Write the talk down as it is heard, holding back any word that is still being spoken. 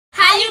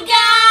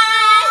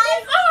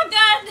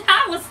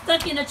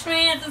the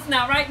transits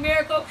now, right,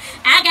 Miracle?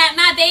 I got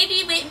my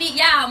baby with me,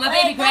 y'all. My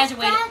baby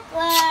graduated.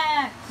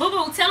 Boo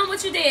Boo, tell them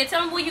what you did.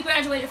 Tell them where you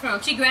graduated from.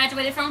 She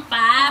graduated from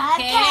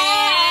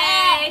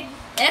 5K.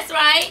 That's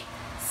right.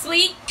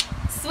 Sweet,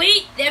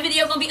 sweet. That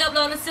video gonna be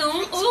uploaded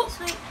soon. Ooh, ooh.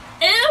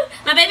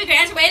 My baby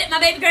graduated. My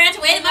baby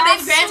graduated. My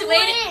baby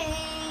graduated.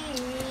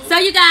 So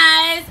you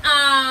guys,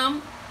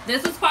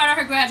 this was part of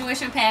her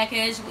graduation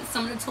package with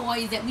some of the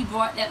toys that we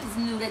brought that was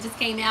new that just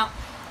came out.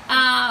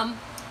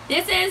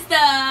 This is the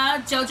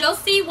JoJo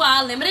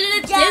SIWA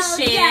limited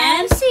edition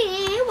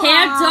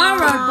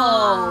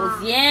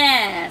Hairdorables.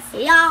 Yes.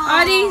 Yeah.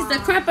 Are these the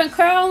crimp and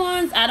curl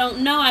ones? I don't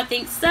know. I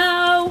think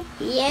so.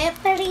 Yeah,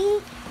 buddy.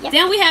 Yep.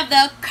 Then we have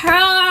the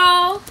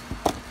curl.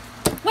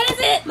 What is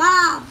it?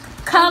 Mom.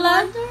 Color.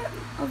 I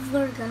wonder if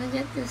we're gonna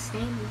get the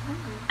same one.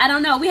 I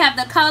don't know. We have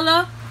the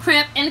color,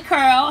 crimp and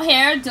curl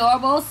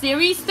Hairdorables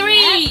Series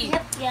 3.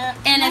 Yep.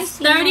 And it's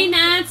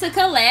 $39 to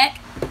collect.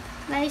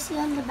 Can I see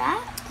on the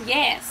back?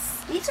 Yes.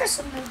 These are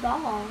some new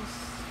dolls.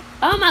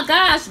 Oh my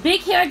gosh,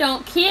 big hair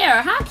don't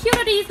care. How cute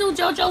are these new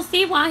JoJo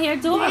SIWA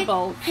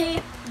Hairdorables? Big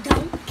hair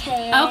don't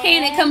care. Okay,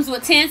 and it comes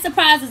with 10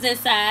 surprises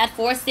inside,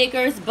 4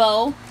 stickers,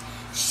 bow,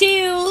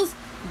 shoes,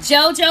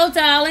 JoJo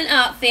doll and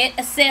outfit,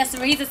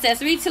 accessories,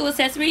 accessory 2,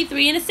 accessory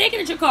 3, and a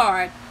signature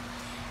card.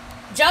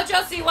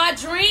 JoJo SIWA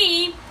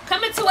Dream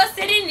coming to a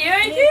city near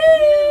you.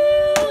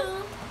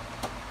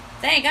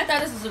 Dang, I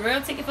thought this was a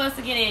real ticket for us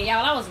to get in,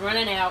 y'all. I was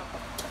running out.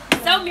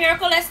 So,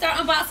 Miracle, let's start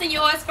unboxing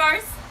yours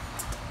first.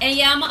 And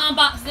yeah, I'm going to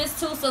unbox this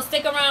too, so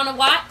stick around and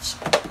watch.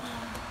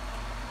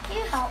 Can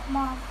you help,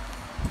 Mom?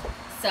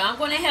 So, I'm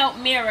going to help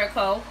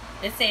Miracle.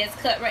 It says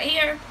cut right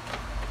here.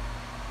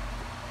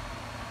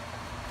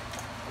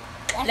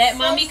 Let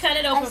Mommy cut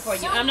it open for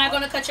you. I'm not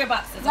going to cut your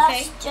boxes, okay?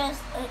 Let's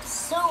just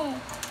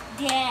assume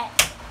that...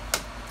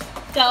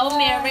 Go,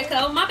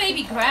 Miracle. My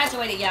baby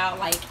graduated, y'all.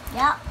 Like,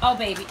 yep. Oh,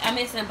 baby. I'm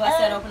missing and bust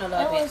that open a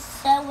little bit. I was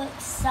so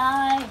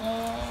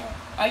excited.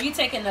 Are you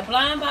taking the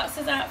blind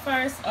boxes out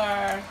first,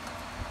 or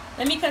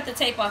let me cut the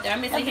tape off there? I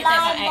missed to The hit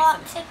that by blind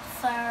box accident.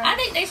 first. I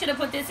think they should have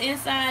put this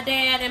inside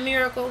Dad and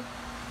Miracle,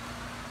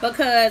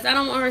 because I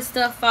don't want her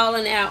stuff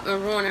falling out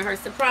and ruining her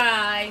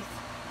surprise.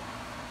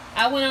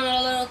 I went on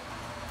a little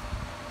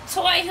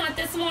toy hunt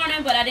this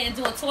morning, but I didn't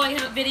do a toy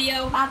hunt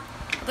video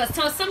because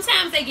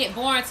sometimes they get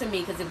boring to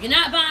me. Because if you're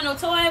not buying no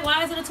toy,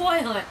 why is it a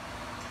toy hunt?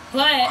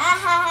 But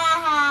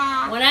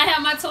when I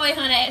have my toy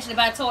hunt, I actually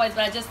buy toys,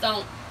 but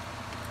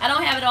I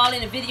don't have it all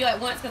in the video at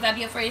once because I'd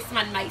be afraid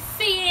somebody might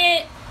see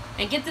it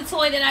and get the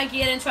toy that I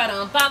get and try to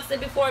unbox it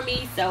before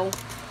me. So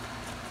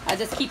I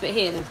just keep it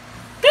hidden.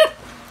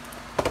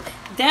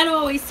 Dad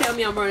always tell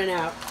me I'm running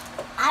out.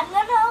 I'm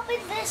gonna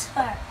open this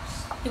first.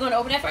 You're gonna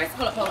open that first?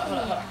 Hold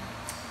up.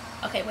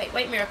 Okay,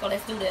 wait, Miracle.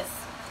 Let's do this.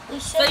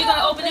 So you're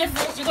gonna open this?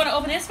 You're gonna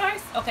open this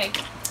first? Okay.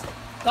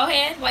 Go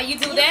ahead. While you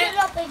do that. You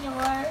can open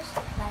yours.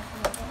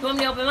 You want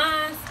me to open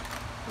mine?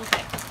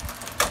 Okay.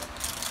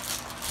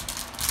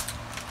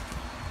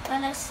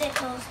 Gonna sit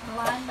those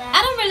blind bags.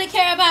 I don't really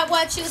care about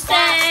what you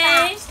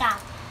say. Stop.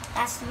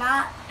 That's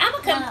not. I'm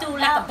gonna come through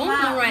like a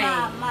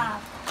boomerang.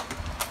 Mom,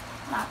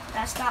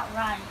 that's not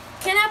right.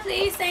 Can I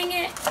please sing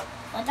it?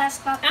 But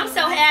that's not. I'm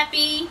so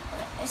happy.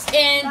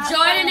 And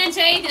Jordan and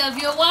Jada, if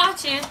you're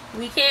watching,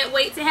 we can't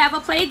wait to have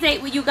a play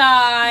date with you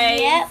guys.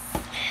 Yep.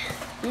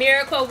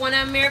 Miracle, one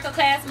of Miracle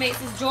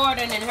classmates is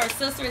Jordan, and her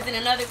sister is in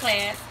another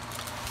class.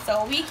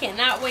 So we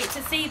cannot wait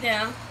to see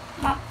them.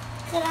 Mom,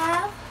 can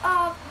I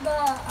have the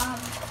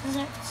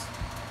desserts?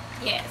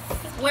 Yes.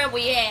 Where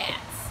we at?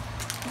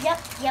 Yep.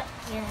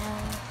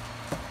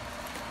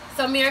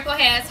 So Miracle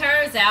has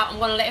hers out. I'm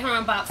gonna let her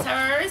unbox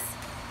hers.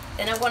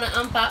 Then I'm gonna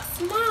unbox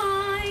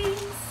mine.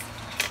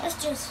 Let's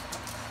just.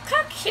 Look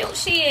how cute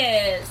she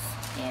is.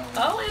 Yeah.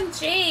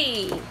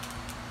 OMG.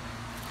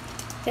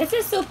 This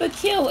is super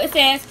cute. It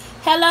says,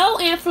 hello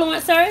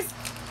influencers.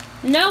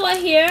 Noah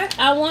here.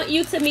 I want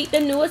you to meet the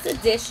newest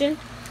addition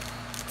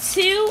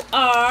to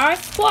our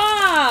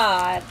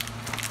squad.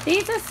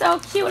 These are so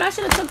cute. I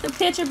should have took the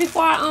picture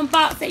before I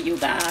unboxed it, you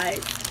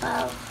guys.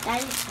 Oh,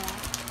 that is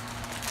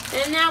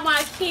sad. And now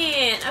I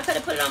can't. I could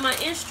have put it on my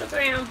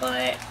Instagram,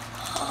 but...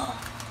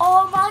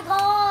 Oh my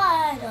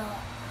God.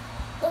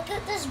 Look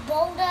at this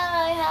bowl that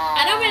I have.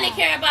 I don't really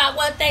care about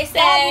what they say.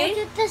 Dad, look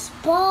at this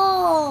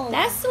bowl.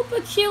 That's super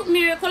cute,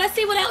 Miracle. Let's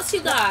see what else you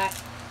got.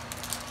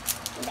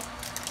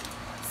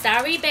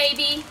 Sorry,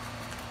 baby.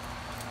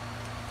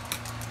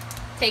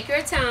 Take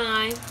your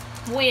time.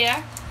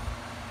 Where?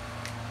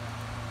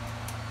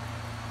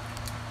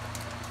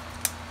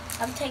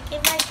 I'm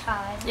taking my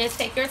time. Just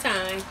take your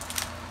time.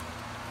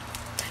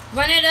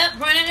 Run it up,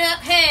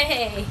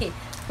 hey.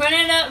 Run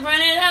it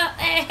up,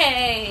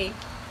 hey.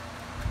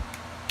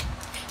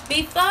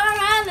 Before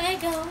I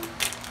let go,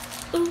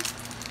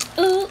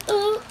 ooh,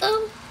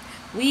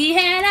 we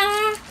had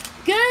our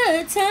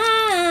good times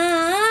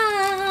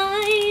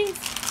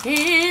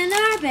in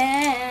our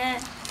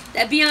bed.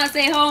 That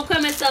Beyonce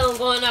homecoming song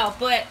going off,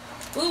 but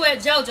we were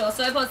JoJo, so it's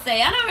supposed to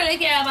say, I don't really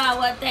care about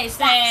what they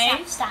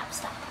say. Stop.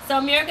 So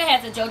Miracle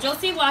has a JoJo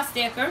SIWA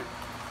sticker.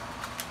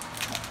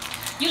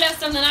 You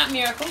left something out,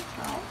 Miracle.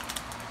 No.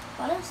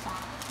 What is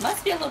that?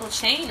 Must be a little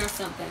chain or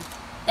something.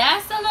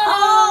 That's a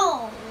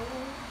little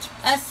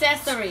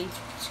accessory.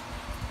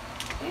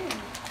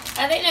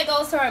 I think that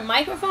goes to her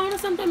microphone or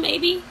something,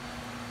 maybe.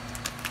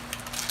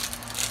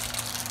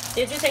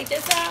 Did you take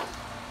this out?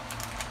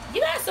 You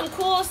got some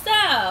cool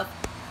stuff.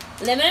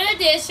 Limited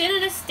edition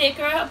and a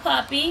sticker of a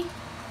puppy.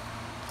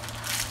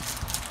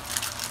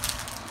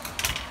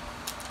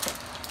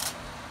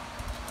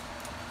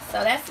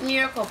 So that's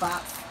Miracle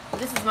box.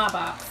 This is my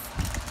box.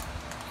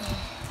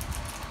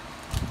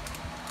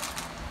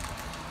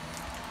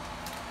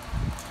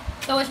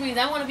 So which means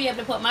I want to be able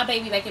to put my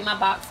baby back in my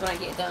box when I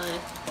get done.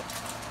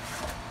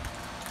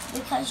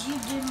 Because you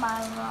did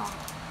mine wrong.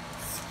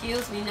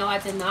 Excuse me, no I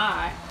did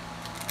not.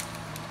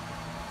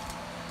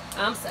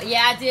 I'm so,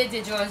 yeah, I did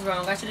yours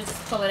wrong. I should have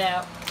just pulled it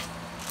out.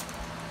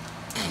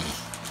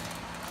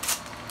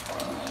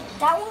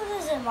 That one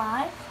isn't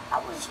mine.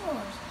 That was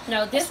yours.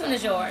 No, this one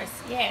is yours.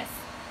 Yes.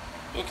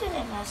 You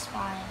didn't mess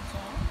mine, too.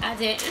 I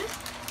didn't.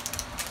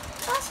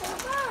 That's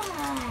not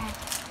mine.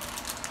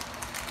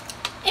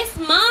 It's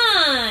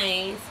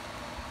mine.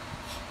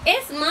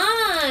 It's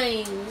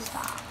mine.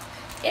 Stop.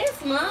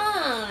 It's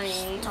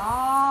mine.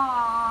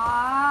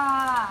 Stop.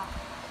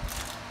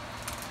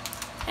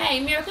 Hey,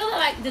 Miracle, look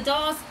like the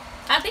dolls.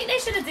 I think they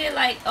should have did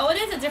like, oh, it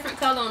is a different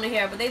color on the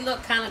hair, but they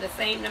look kind of the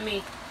same to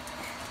me.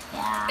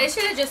 Yeah. They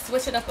should have just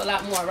switched it up a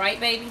lot more, right,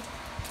 baby?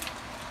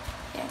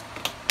 Yeah.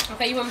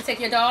 Okay, you want me to take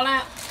your doll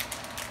out?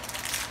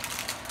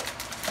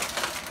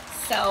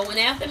 So, when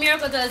after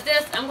Miracle does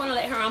this, I'm going to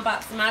let her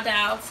unbox my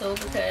doll, too,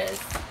 because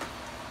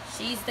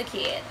she's the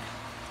kid.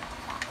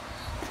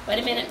 Wait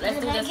a minute, let's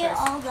do this get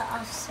first. all the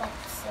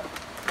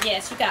accessories.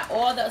 Yes, you got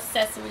all the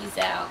accessories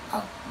out.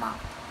 Oh, Mom.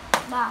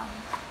 Mom.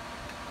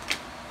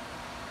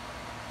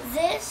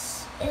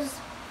 This is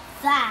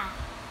that.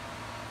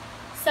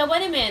 So,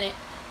 wait a minute.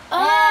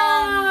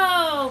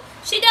 Oh,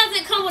 she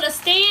doesn't come with a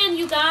stand,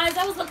 you guys.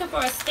 I was looking for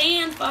a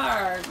stand for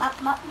her.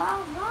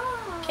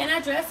 Mom. Can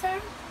I dress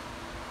her?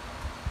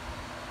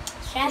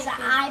 She has an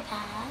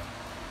iPad.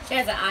 She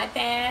has an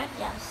iPad?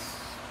 Yes.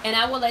 And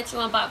I will let you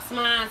unbox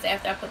mine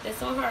after I put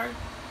this on her.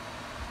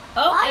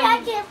 Oh, why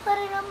I can't put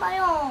it on my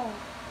own?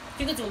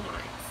 You can do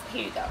mine.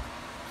 Here you go.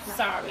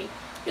 Sorry.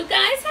 You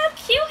guys, how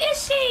cute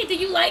is she? Do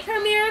you like her,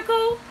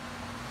 Miracle?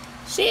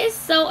 She is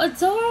so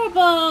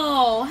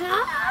adorable.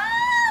 How?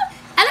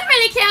 I don't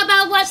really care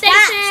about what they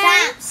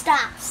say.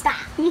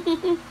 Stop.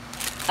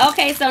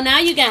 Okay, so now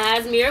you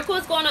guys, Miracle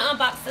is going to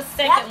unbox the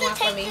second one for me. We have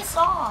to take this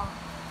off.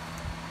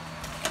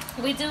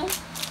 We do?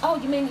 Oh,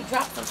 you made me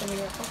drop something,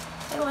 Miracle.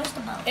 Hey, where's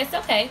the bow? It's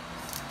okay.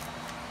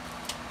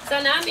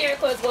 So now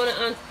Miracle is going to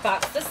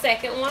unbox the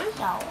second one.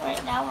 No,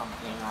 right now I'm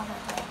putting on her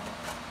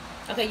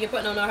clothes. Okay, you're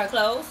putting on all her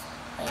clothes?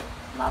 Wait,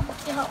 Mom, can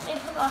you help me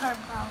put on her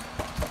bow?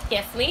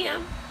 Yes,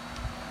 ma'am.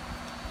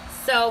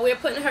 So we're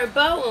putting her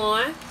bow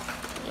on.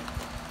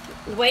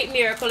 Wait,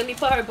 Miracle, let me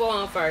put her bow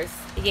on first.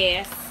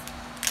 Yes.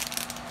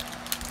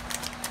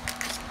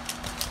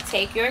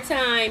 Take your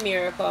time,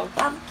 Miracle.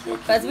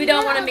 Because we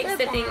don't want to mix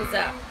the things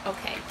up.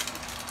 Okay.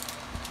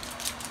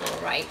 All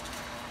right.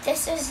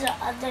 This is the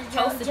other JoJo.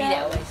 Supposed to be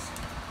that way.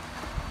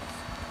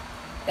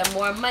 The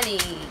more money.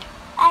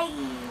 Ay.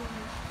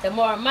 The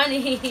more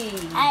money.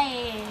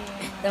 Ay.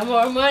 The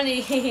more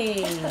money.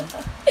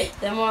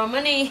 The more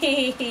money.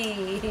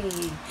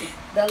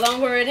 The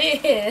longer it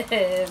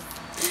is.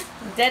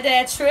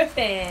 Dad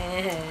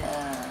tripping.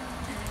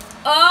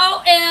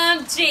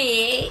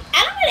 OMG.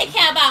 I don't really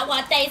care about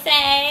what they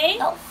say.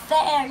 No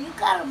fair. You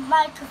got a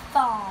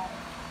microphone.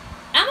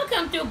 I'm going to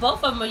come through.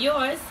 Both of them are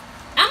yours.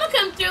 I'm going to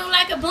come through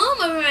like a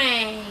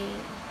boomerang.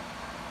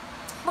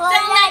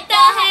 Don't let the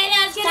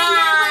haters get in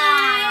your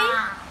way.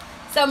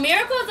 So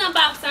Miracle's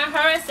unboxing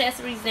her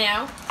accessories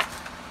now.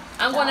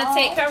 I'm going to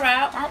take her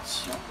out.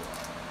 That's yours.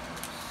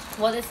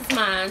 Well, this is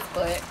mine,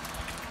 but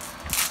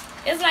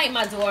it's like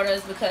my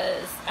daughter's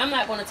because I'm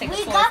not going to take a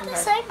toy from her. We got the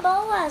same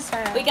bow as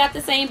her. We got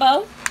the same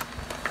bow?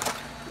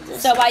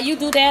 So while you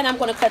do that, I'm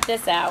going to cut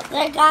this out.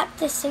 They got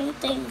the same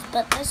things,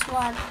 but this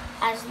one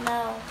has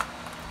no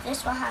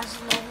hands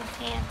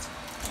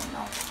and no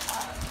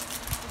arms.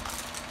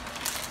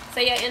 So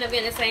you end up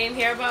getting the same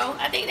hair bow?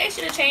 I think they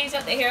should have changed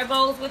up the hair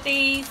bows with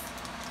these.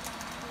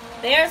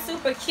 Yeah. They're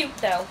super cute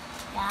though.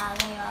 Yeah,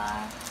 they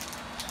are.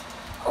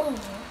 Oh.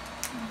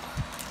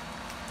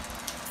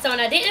 So when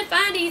I didn't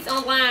find these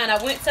online, I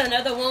went to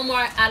another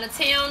Walmart out of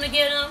town to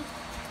get them.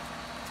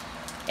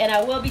 And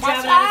I will be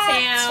driving out of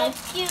town.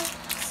 So cute.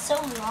 So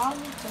long to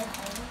get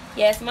home.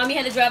 Yes, Mommy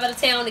had to drive out of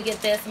town to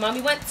get this.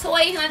 Mommy went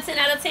toy hunting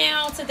out of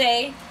town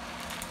today.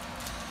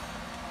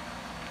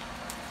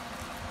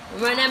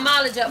 Run that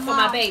mileage up for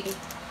my baby.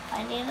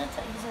 I need to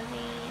tell you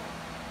something.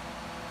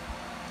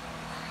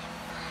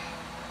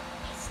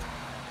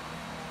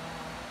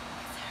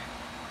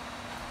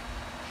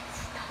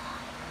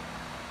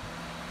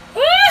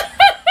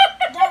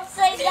 Don't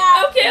say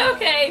that.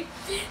 Okay.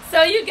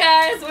 So you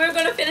guys, we're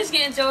gonna finish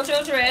getting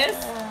JoJo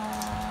dressed.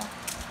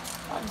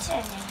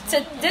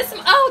 This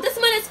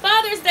month is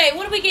Father's Day.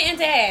 What are we getting,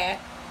 Dad?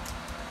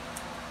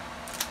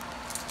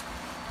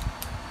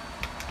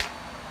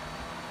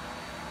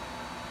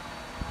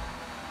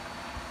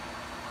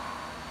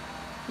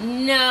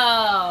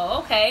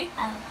 No. Okay.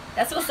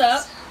 That's what's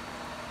up.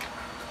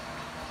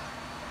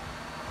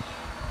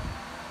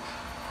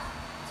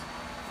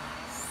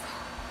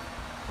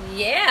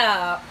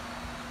 Yeah.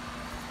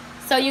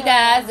 So you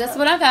guys, that's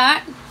what I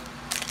got.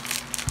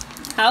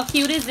 How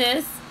cute is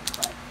this?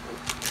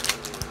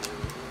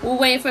 We're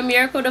waiting for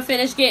Miracle to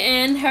finish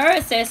getting her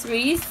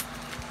accessories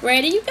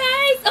ready, you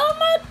guys. Oh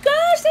my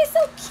gosh, they're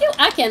so cute.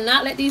 I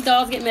cannot let these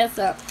dolls get messed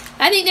up.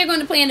 I think they're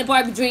going to play in the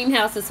Barbie Dream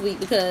House this week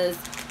because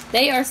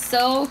they are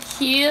so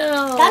cute.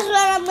 That's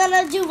what I'm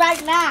going to do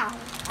right now.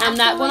 I'm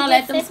not going to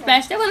let them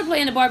splash. They're going to play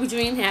in the Barbie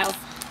Dream House.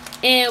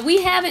 And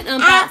we haven't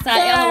unboxed our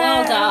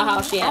LOL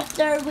dollhouse yet.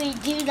 After we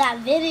do that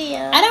video.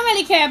 I don't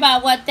really care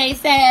about what they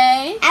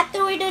say.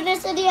 After we do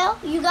this video,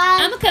 you guys.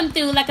 I'm going to come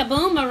through like a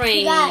boomerang.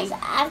 You guys,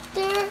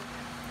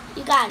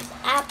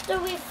 after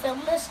we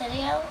film this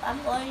video,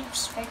 I'm going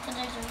straight to the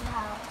dream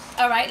house.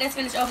 Alright, let's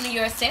finish opening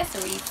your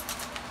accessories.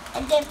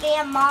 And then me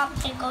and Mom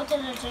can go to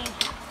the dream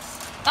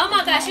house. Oh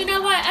my gosh, you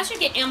know what? I should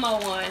get Emma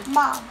one.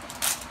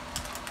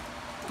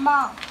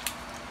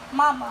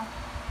 Mama.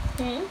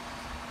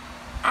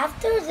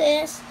 After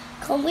this,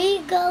 can we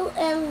go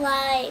and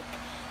like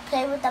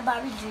play with the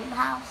Barbie dream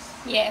house?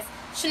 Yes.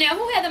 Chanel,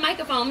 who had the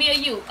microphone? Me or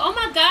you? Oh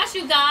my gosh,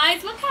 you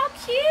guys, look how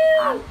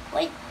cute.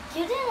 Wait,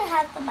 you didn't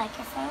have the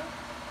microphone?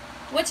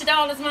 Which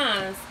doll is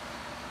mine?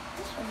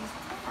 This one is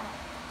mine.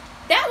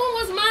 That one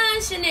was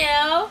mine,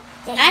 Chanel.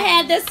 I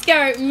had the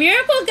skirt.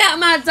 Miracle got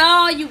my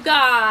doll, you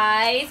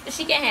guys. But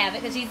she can have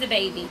it because she's a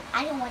baby.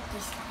 I don't want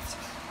these glasses.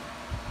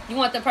 You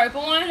want the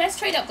purple one? Let's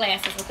trade up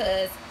glasses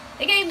because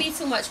they gave me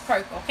too much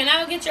purple. Can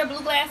I get your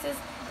blue glasses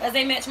as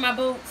they match my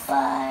boots? But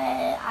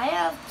I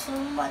have too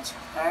much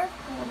purple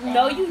now.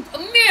 No,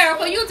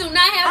 Miracle, you do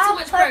not have too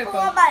much purple. I have purple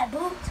on my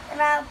boots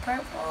and I have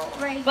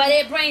purple right here. But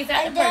it brings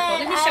out the purple.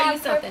 Let me show you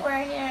something.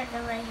 Right here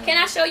and right here. Can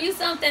I show you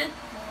something?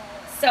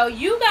 So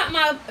you got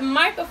my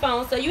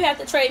microphone, so you have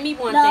to trade me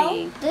one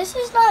thing. No, this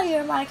is not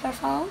your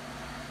microphone.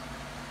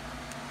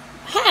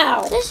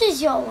 How? This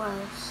is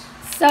yours.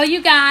 So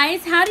you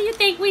guys, how do you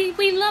think we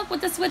look with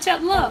the switch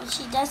up look?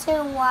 She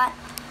doesn't want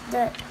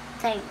the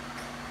thing.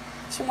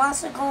 She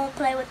wants to go and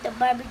play with the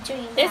Barbie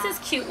dream house. This is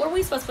cute. What are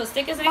we supposed to put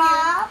stickers in here?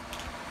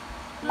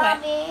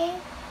 Mommy,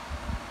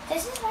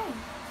 this is mine.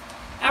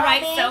 All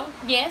right, so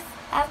yes.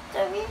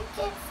 After we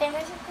get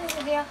finished with this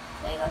video,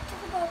 we go to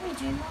the Barbie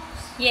dream house.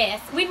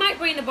 Yes, we might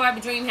bring the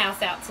Barbie Dream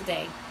House out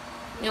today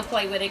and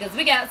play with it because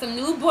we got some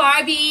new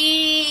Barbies.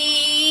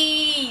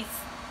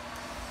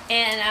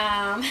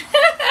 And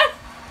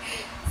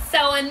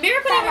so and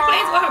Miracle never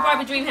plays with her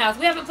Barbie Dream House.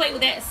 We haven't played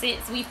with that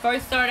since we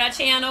first started our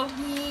channel.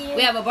 Yeah.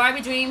 We have a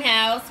Barbie Dream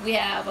House. We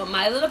have a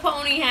My Little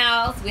Pony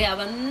house. We have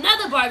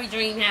another Barbie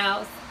Dream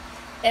House.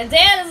 And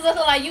Dad is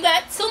looking like you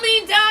got too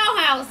many doll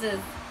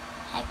houses.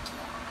 Heck yeah.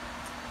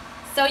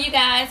 So you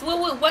guys,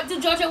 what do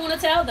JoJo want to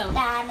tell them?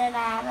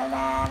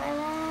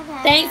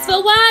 Thanks Thanks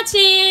for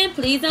watching.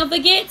 Please don't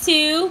forget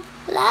to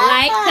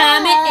like,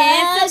 comment,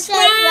 and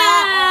subscribe.